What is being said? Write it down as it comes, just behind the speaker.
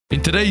In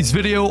today's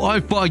video,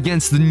 I fought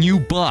against the new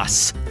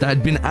boss that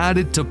had been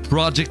added to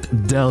Project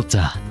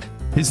Delta.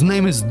 His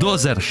name is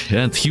Dozer,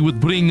 and he would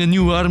bring a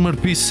new armor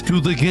piece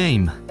to the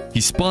game. He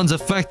spawns a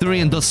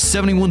factory and does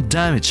 71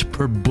 damage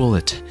per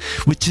bullet,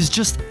 which is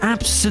just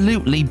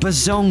absolutely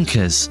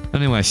bazonkas.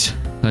 Anyways,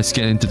 let's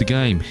get into the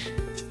game,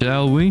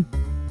 shall we?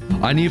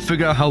 I need to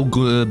figure out how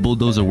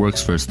Bulldozer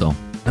works first, though.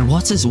 And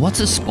what's his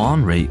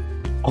spawn rate?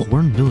 Oh,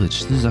 we're in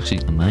village. This is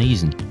actually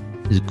amazing.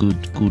 This is a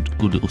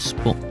good little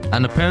spot.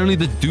 And apparently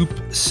the dupe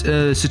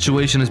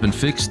situation has been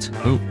fixed.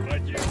 Oh.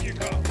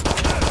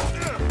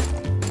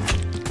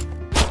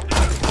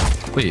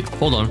 Wait,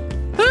 hold on.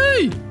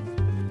 Hey!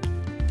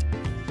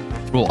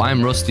 Bro,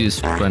 I'm rusty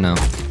as f right now.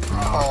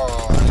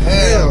 Oh,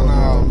 hell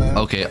no, man.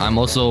 Okay, I'm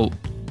also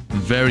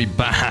very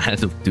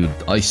bad. Dude,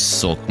 I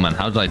suck, man.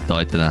 How did I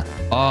die to that?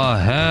 Oh,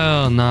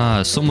 hell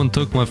nah. Someone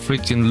took my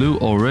freaking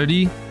loot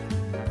already.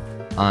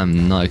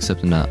 I'm not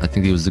accepting that. I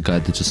think it was the guy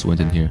that just went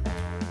in here.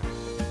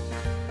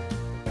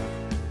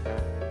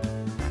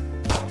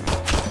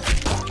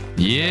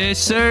 Yes,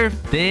 sir.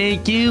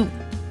 Thank you.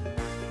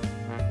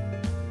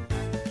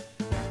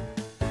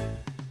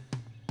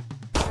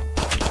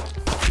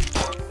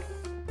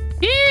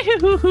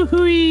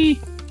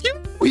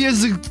 He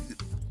has a...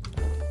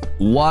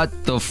 What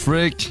the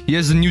frick? He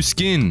has a new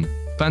skin.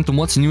 Phantom,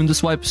 what's new in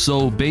this wipe?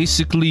 So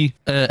basically,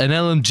 an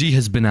LMG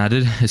has been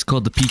added. It's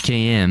called the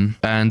PKM.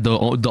 And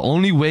the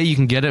only way you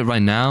can get it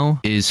right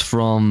now is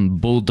from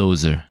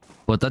Bulldozer.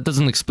 But that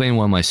doesn't explain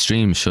why my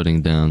stream is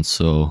shutting down,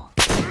 so...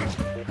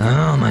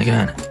 Oh my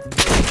god.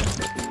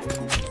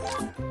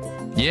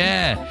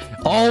 Yeah.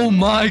 Oh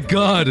my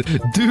god.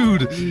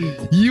 Dude,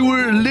 you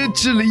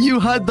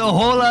had the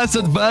whole ass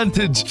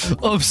advantage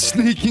of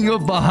sneaking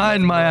up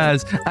behind my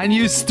ass. And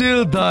you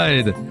still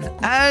died. Dude,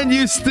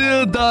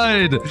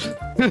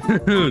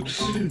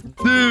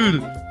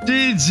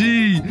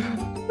 GG.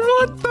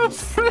 What the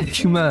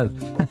frick, man?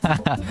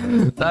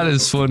 That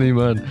is funny,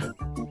 man.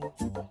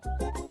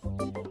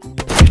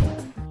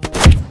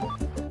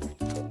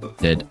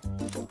 Dead.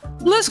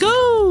 Let's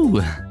go!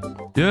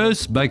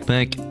 Yes,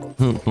 backpack.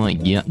 Oh my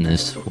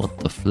goodness, what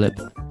the flip?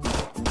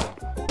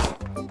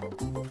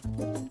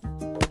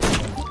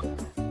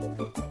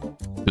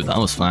 Dude, that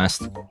was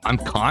fast. I'm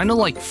kind of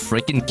like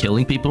freaking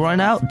killing people right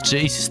now.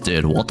 Jesus,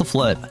 dude, what the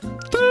flip?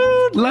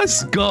 Dude,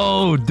 let's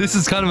go! This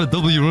is kind of a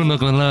W run, not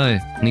gonna lie.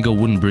 I need to go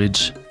wooden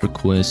bridge,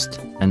 request,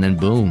 and then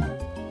boom.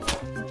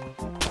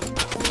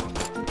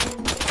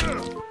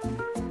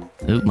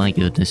 Oh my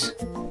goodness.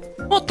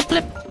 What the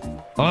flip?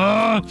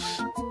 Ah!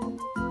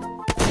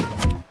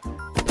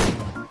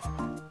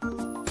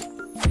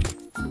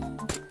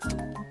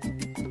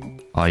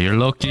 Oh, you're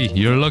lucky.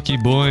 You're lucky,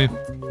 boy.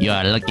 You're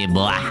a lucky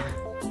boy.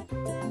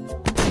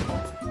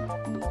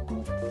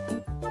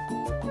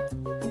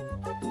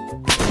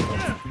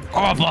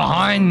 Oh,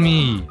 behind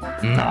me.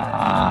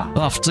 Nah.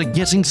 After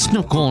getting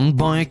snuck on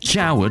by a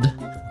coward,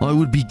 I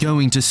would be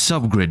going to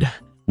subgrid,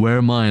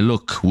 where my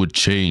luck would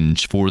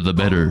change for the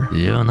better.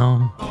 You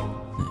know.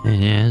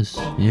 Yes.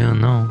 You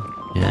know.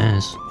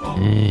 Yes.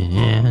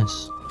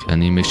 Yes. I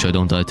need to make sure I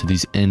don't die to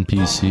these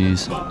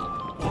NPCs.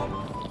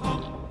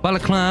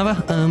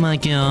 Balaclava, oh my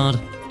god.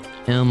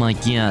 Oh my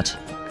god.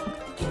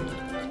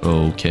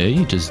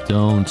 Okay, just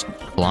don't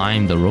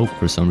climb the rope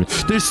for some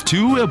reason. There's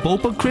two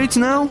Boba crates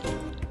now?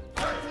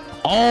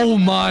 Oh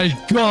my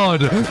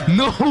god.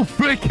 No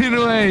freaking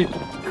way.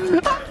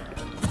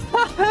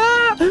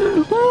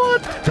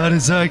 What? That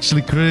is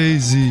actually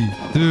crazy.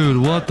 Dude,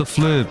 what the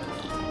flip?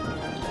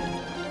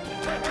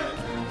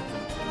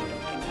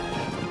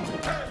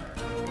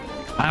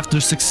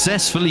 After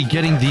successfully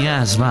getting the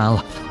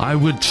Asval, I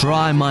would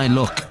try my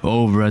luck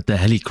over at the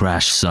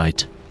heli-crash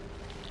site.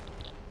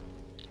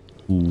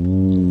 Ooh,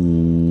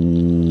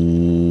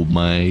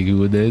 my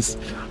goodness.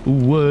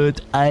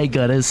 What? I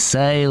got a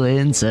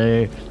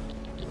silencer.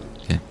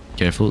 Okay,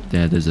 careful.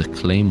 Yeah, there's a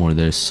claymore.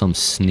 There's some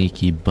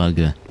sneaky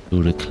bugger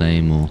through the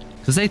claymore.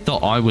 Because they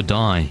thought I would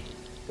die,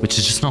 which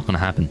is just not going to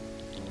happen.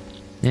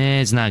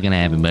 Yeah, it's not going to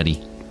happen,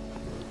 buddy.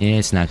 Yeah,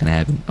 it's not going to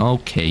happen.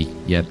 Okay,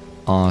 yep,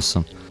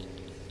 awesome.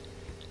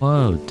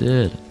 Whoa,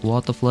 dude,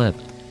 what the flip?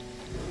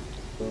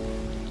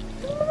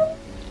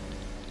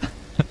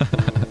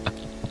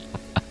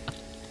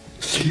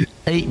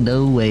 Ain't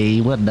no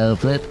way, what the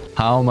flip?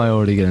 How am I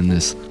already getting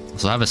this?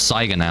 So I have a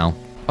Saiga now.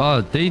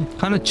 Oh, they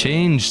kind of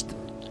changed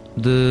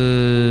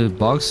the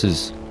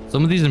boxes.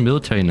 Some of these are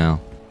military now.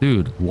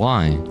 Dude,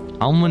 why?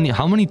 How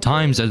many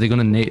times are they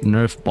gonna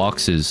nerf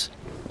boxes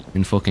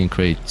in fucking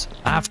crates?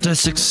 After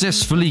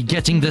successfully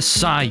getting the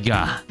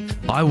Saiga,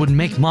 I would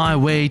make my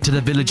way to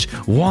the village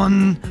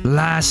one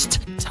last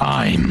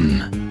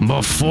time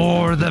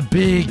before the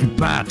big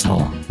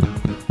battle.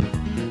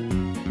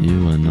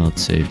 You are not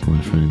safe,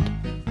 my friend.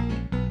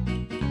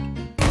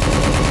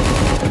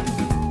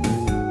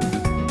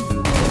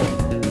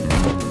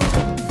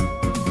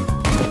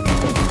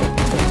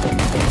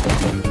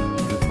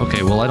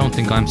 Okay, well, I don't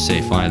think I'm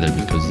safe either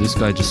because this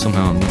guy just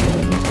somehow...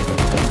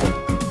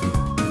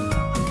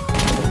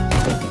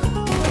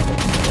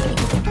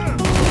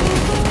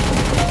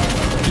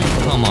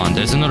 Come on,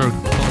 There's another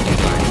fucking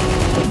guy.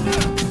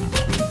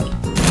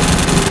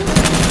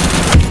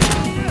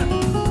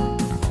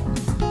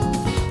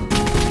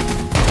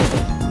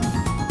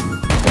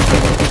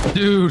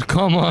 Dude,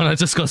 come on. I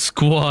just got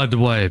squad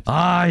wiped.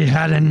 I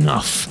had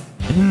enough.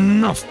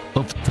 Enough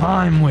of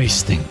time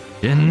wasting.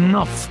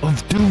 Enough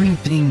of doing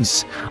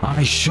things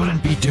I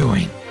shouldn't be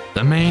doing.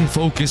 The main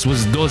focus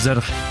was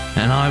Dozer,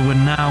 and I would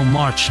now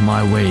march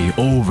my way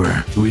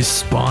over to his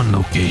spawn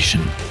location.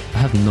 I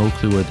have no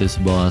clue where this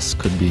boss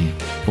could be.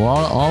 Well,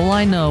 all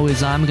I know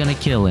is I'm gonna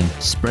kill him.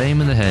 Spray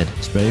him in the head.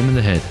 Spray him in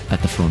the head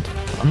at the front.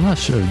 I'm not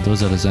sure if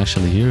Dozer is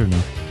actually here or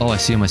not. Oh, I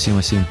see him, I see him,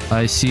 I see him.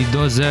 I see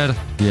Dozer.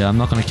 Yeah, I'm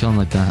not gonna kill him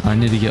like that. I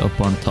need to get up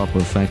on top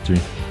of the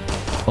factory.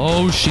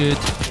 Oh, shit.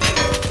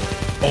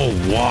 Oh,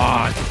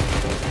 what?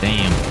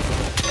 Damn.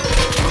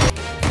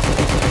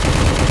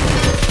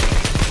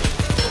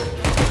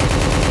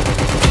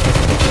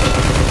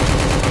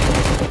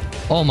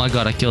 Oh my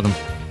god, I killed him.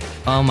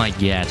 Oh my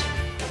god.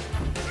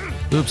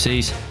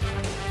 Oopsies.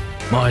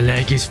 My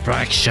leg is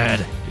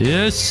fractured.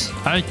 Yes,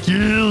 I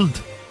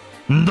killed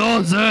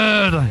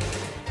Dozer.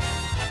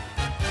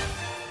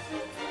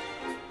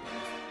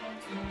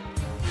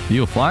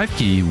 BO5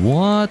 key.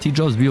 What? He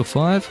drops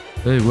BO5?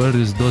 Hey, where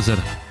is Dozer?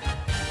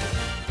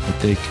 I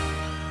take.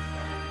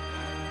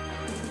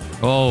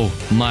 Oh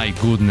my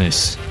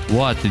goodness.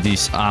 What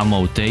is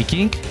ammo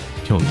taking?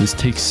 Yo, this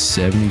takes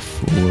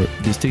 74.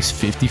 This takes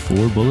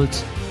 54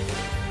 bullets.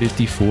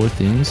 54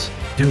 things.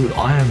 Dude,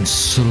 I am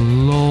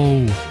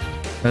slow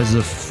as a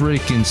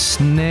freaking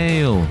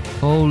snail.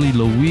 Holy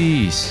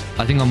Louise.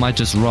 I think I might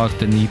just rock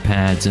the knee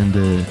pads and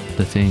the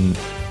thing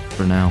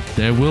for now.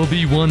 There will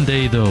be one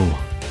day though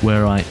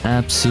where I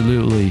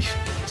absolutely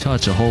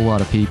touch a whole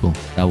lot of people.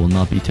 That will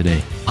not be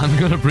today. I'm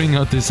gonna bring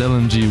out this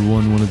LMG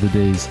one of the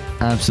days.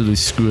 Absolutely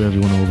screw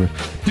everyone over.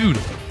 Dude,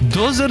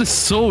 Dozer is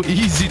so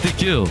easy to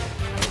kill.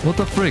 What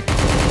the frick?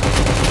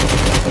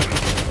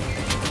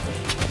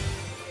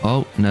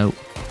 Oh, no.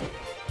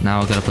 Now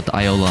I gotta put the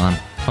Iola on.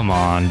 Come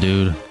on,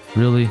 dude.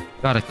 Really?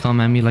 Gotta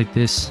come at me like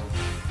this?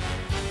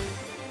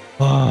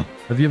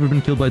 Have you ever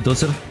been killed by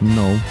Dozer?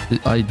 No.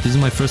 This is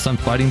my first time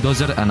fighting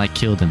Dozer and I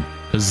killed him.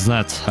 Because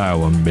that's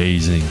how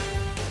amazing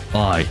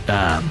I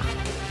am.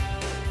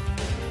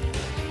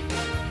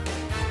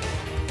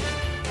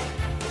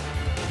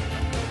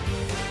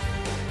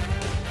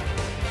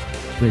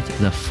 With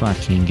the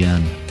fucking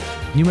gun.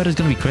 New meta's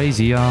gonna be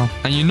crazy, y'all.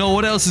 And you know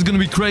what else is gonna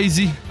be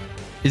crazy?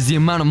 Is the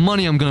amount of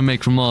money I'm gonna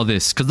make from all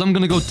this. Because I'm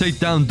gonna go take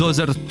down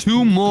Dozer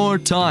 2 more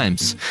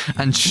times.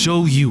 And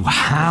show you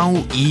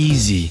how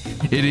easy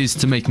it is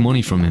to make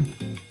money from him.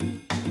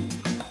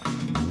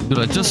 Dude,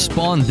 I just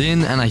spawned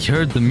in and I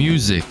heard the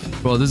music.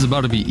 Bro, this is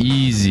about to be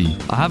easy.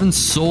 I haven't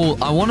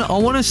sold. I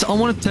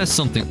wanna test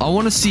something. I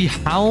wanna see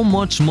how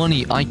much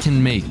money I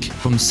can make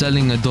from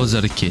selling a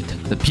Dozer kit,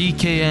 the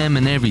PKM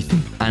and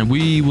everything. And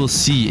we will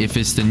see if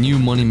it's the new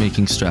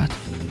money-making strat.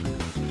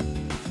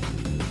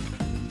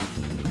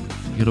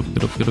 Get up,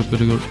 get up, get up,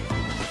 get up, get up.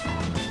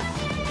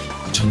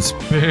 Just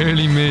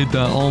barely made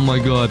that. Oh my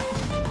god.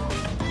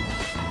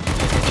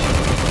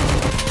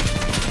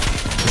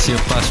 Let's see how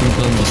fast we can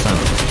kill him this time.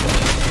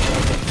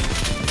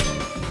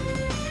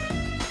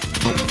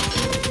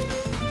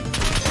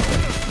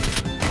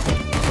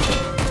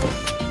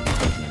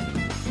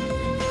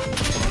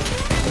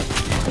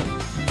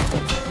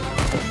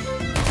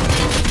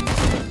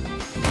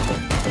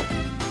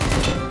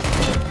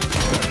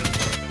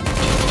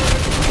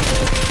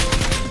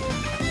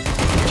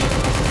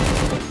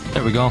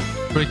 There we go.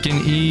 Freaking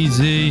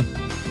easy.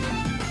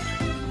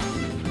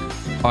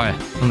 Alright,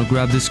 I'm gonna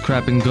grab this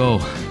crap and go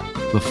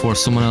before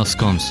someone else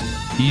comes.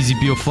 Easy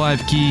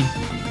BO5 key.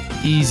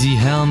 Easy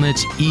helmet.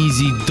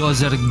 Easy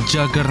Dozer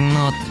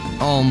juggernaut.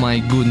 Oh my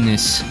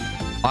goodness.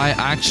 I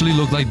actually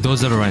look like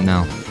Dozer right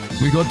now.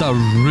 We got that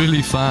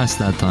really fast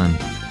that time.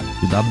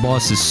 Dude, that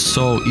boss is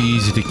so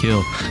easy to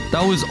kill.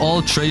 That was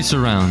all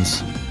tracer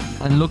rounds.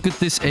 And look at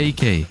this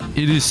AK.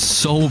 It is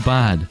so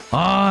bad.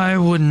 I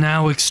would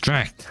now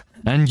extract.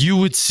 And you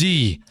would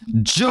see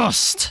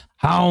just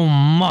how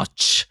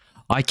much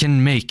I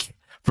can make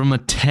from a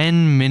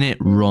 10-minute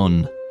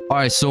run.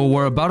 Alright, so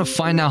we're about to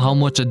find out how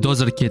much a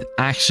Dozer kit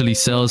actually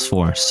sells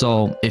for.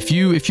 So if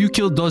you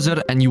kill Dozer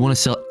and you want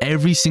to sell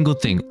every single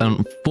thing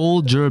on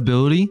full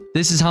durability,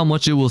 this is how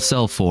much it will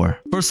sell for.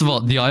 First of all,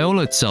 the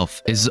Iola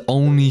itself is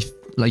only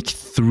like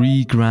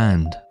 3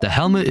 grand. The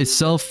helmet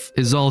itself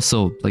is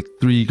also like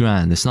 3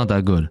 grand. It's not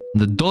that good.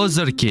 The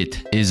Dozer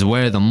kit is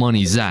where the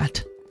money's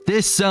at.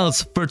 This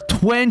sells for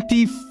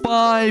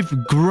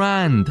 25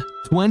 grand.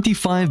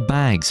 25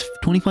 bags.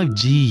 25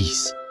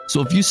 G's.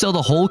 So if you sell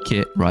the whole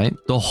kit, right?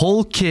 The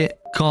whole kit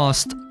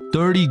cost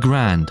 30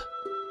 grand.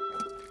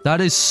 That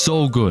is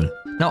so good.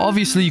 Now,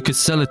 obviously, you could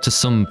sell it to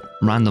some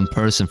random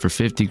person for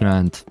 50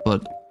 grand.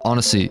 But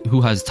honestly,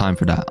 who has time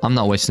for that? I'm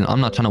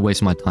not trying to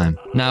waste my time.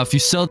 Now, if you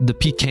sell the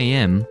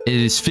PKM, it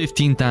is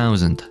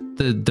 15,000.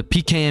 The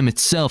PKM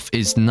itself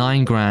is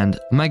 9 grand.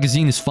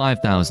 Magazine is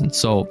 5,000.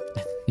 So,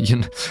 you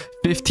know,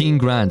 15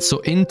 grand. So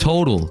in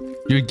total,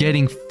 you're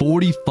getting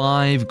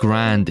 45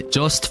 grand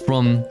just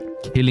from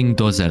killing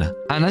Dozer.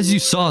 And as you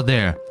saw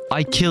there,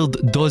 I killed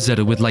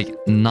Dozer with like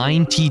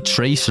 90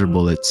 tracer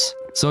bullets.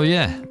 So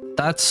yeah,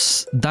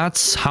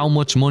 that's how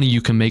much money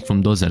you can make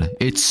from Dozer.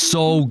 It's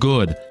so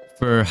good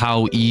for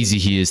how easy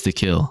he is to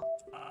kill.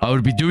 I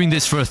would be doing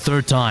this for a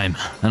third time,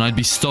 and I'd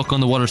be stuck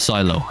on the water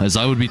silo, as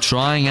I would be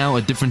trying out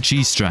a different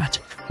cheese strat,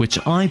 which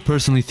I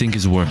personally think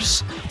is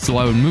worse. So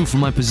I would move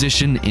from my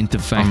position into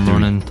factory.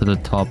 I'm running to the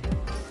top.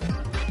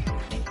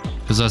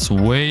 Because that's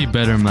way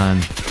better,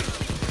 man.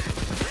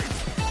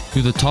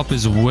 Dude, the top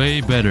is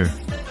way better.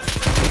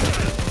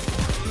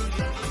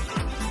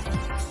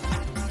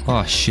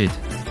 Oh, shit.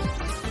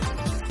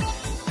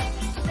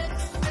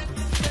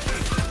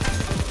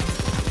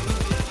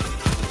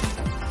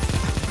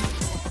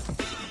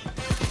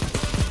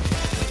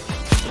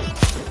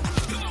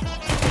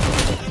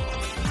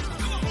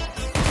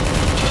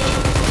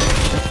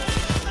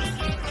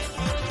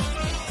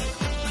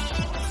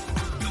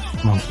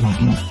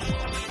 Come on.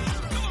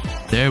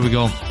 There we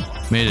go.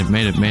 Made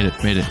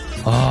it.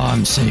 Oh,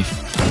 I'm safe.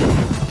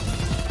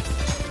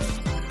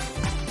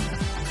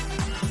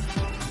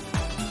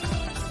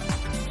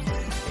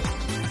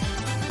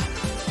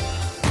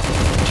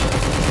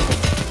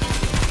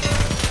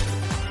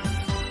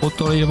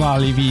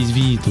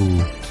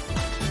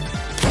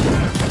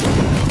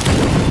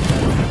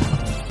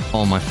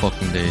 Oh my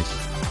fucking days.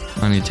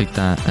 I need to take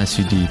that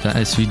SVD. That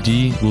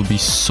SVD will be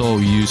so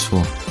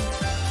useful.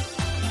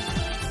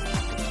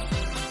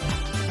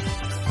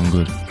 I'm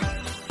good.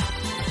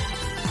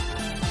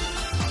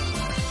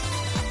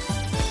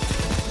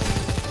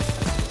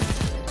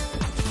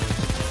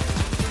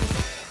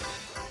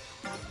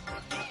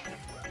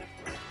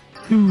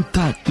 Dude,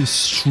 that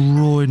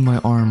destroyed my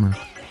armor.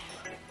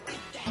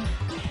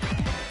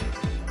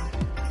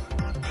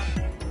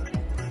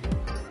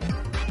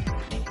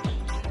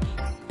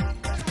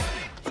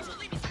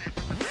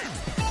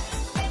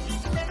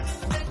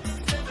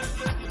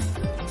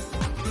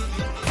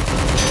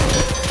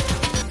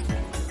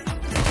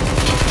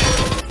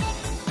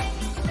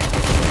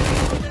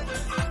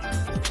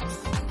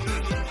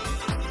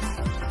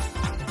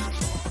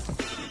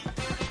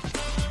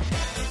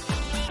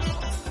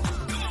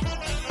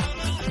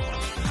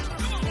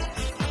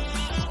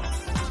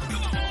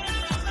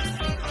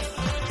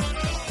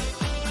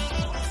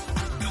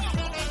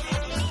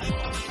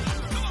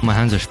 My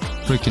hands are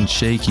freaking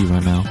shaky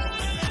right now.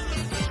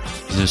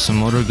 There's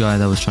some other guy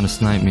that was trying to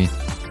snipe me.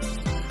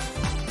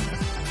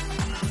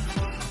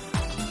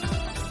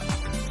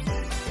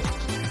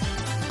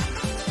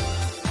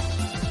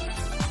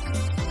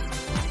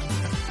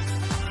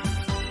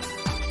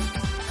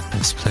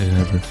 Best play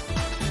ever.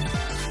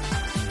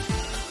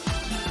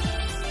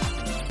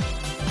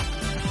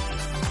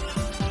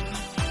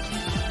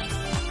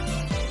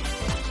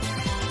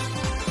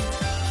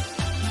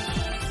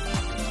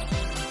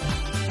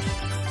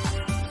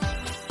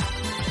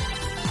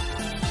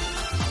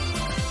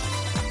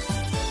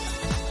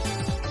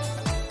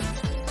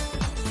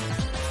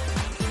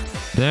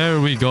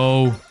 There we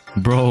go.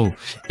 Bro,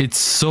 it's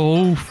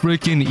so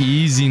freaking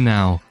easy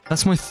now.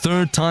 That's my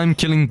third time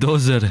killing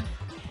Dozer.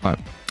 Alright,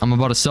 I'm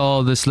about to sell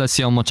all this. Let's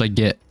see how much I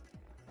get.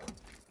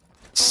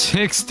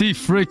 60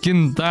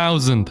 freaking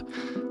thousand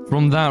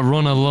from that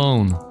run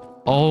alone.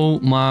 Oh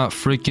my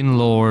freaking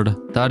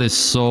lord. That is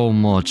so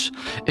much.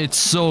 It's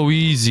so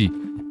easy.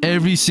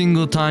 Every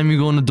single time you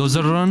go on a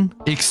Dozer run,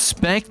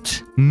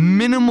 expect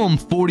minimum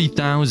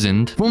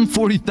 40,000. From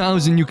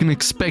 40,000, you can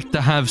expect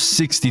to have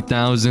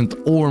 60,000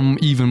 or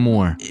even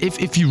more.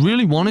 If you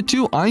really wanted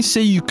to, I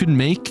say you could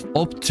make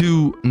up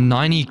to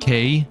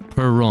 90k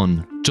per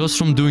run, just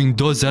from doing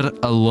Dozer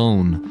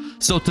alone.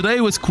 So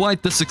today was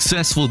quite the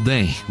successful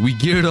day. We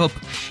geared up,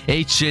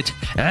 ate shit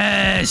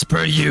as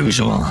per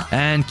usual,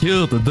 and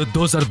killed the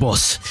Dozer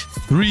boss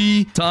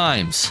 3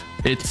 times.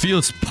 It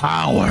feels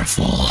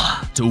powerful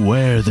to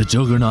wear the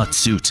Juggernaut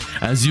suit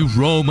as you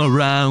roam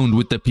around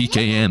with the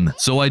PKM.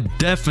 So I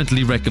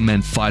definitely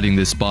recommend fighting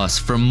this boss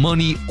for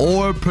money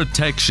or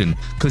protection,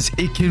 because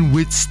it can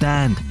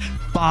withstand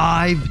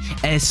 5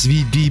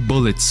 SVD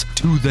bullets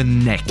to the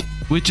neck,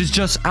 which is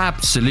just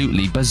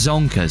absolutely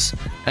bazonkas.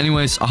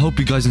 Anyways, I hope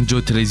you guys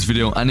enjoyed today's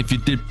video, and if you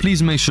did,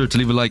 please make sure to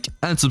leave a like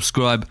and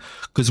subscribe,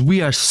 because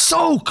we are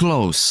so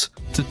close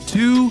to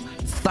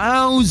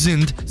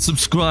 2,000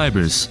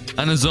 subscribers.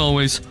 And as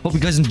always, hope you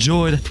guys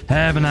enjoyed.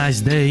 Have a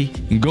nice day,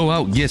 and go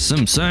out, get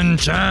some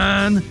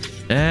sunshine,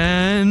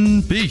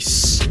 and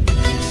peace.